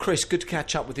Chris, good to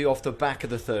catch up with you off the back of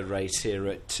the third race here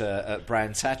at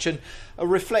Brands Hatch. And a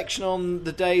reflection on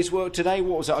the day's work today.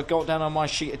 What was it? I got down on my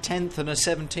sheet a 10th and a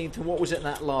 17th. And what was it in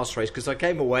that last race? Because I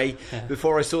came away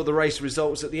before I saw the race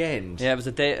results at the end. Yeah, it was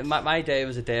a day. My day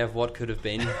was a day of what could have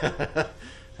been.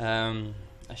 I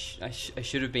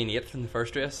should have been 8th in the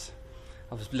first race.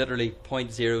 I was literally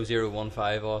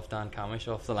 0.0015 off Dan Camish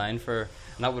off the line and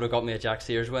that would have got me a Jack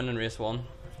Sears win in race 1.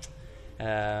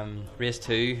 Race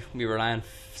 2, we were lying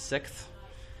 6th,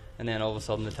 and then all of a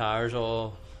sudden the tyres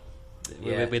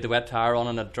we had the wet tyre on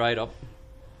and it dried up.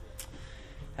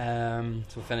 So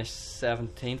we finished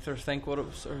 17th, I think. What it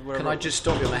was, or whatever. Can I just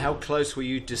stop you on that? How close were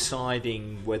you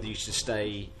deciding whether you should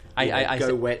stay? I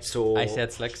go wets or I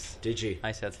said slicks. Did you?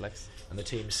 I said slicks. And the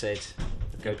team said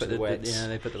go to the wets. Yeah,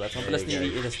 they put the wets on. There But listen,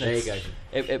 you go.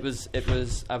 It was.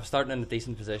 I was starting in a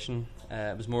decent position.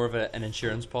 It was more of an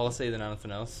insurance policy than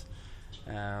anything else.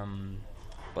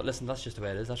 But listen, that's just the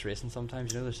way it is. That's racing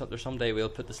sometimes. There's some day we'll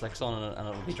put the slicks on and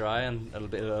it'll be dry, and it'll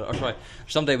be. Or sorry,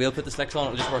 someday we'll put the slicks on,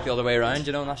 it'll just work the other way around.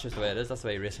 And that's just the way it is. That's the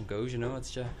way racing goes.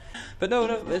 It's just. But no,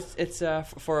 it's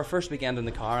for our first weekend in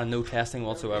the car and no testing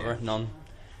whatsoever, none.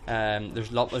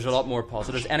 There's a lot more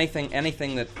positives.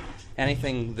 Anything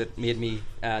that made me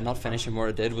not finishing where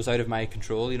I did was out of my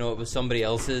control. It was somebody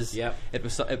else's. Yep. It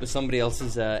was somebody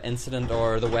else's incident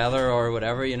or the weather or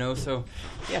whatever. So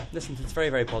yeah, listen, it's very,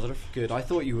 very positive. Good. I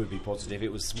thought you would be positive.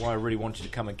 It was why I really wanted to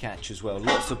come and catch as well.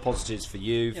 Lots of positives for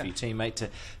you, for your teammate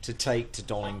to take to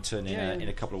Donington in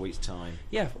a couple of weeks' time.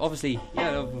 Yeah, obviously.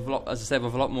 Yeah, as I said, we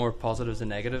have a lot more positives than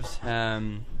negatives.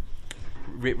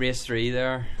 Race 3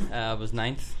 there was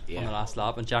 9th on the last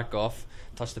lap, and Jack Goff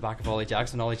touched the back of Ollie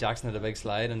Jackson. Ollie Jackson had a big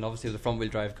slide, and obviously with the front wheel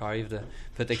drive car you have to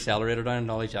put the accelerator down,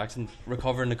 and Ollie Jackson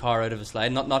recovering the car out of a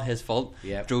slide, not his fault,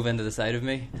 drove into the side of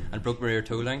me and broke my rear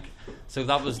toe link. So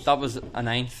that was a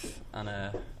 9th and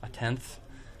a 10th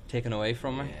taken away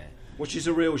from me. Which is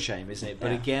a real shame, isn't it?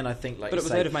 But again, I think, but it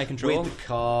was out of my control. With the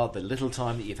car, the little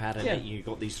time that you've had in it, you've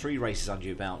got these 3 races under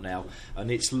your belt now, and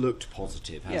it's looked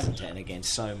positive, hasn't it? And again,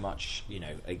 so much, for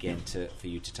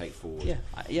you to take forward.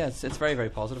 It's very, very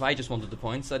positive. I just wanted the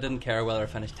points. I didn't care whether I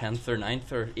finished 10th or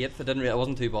 9th or 8th. I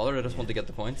wasn't too bothered. I just wanted to get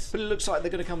the points. But it looks like they're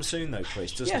going to come soon, though,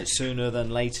 Chris, doesn't it? Sooner than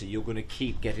later, you're going to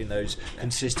keep getting those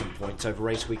consistent points over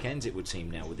race weekends, it would seem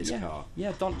now, with this car.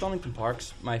 Yeah, Donington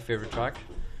Park's my favourite track.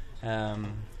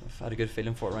 I've had a good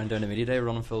feeling for it around down the media day. We're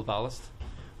running full ballast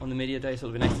on the media day, so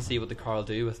it'll be nice to see what the car will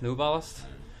do with no ballast.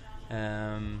 It's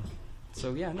going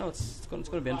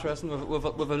to be interesting. We've a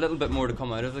little bit more to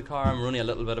come out of the car, and we're only a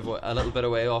little bit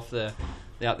away off the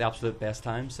absolute best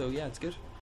time. So yeah, it's good.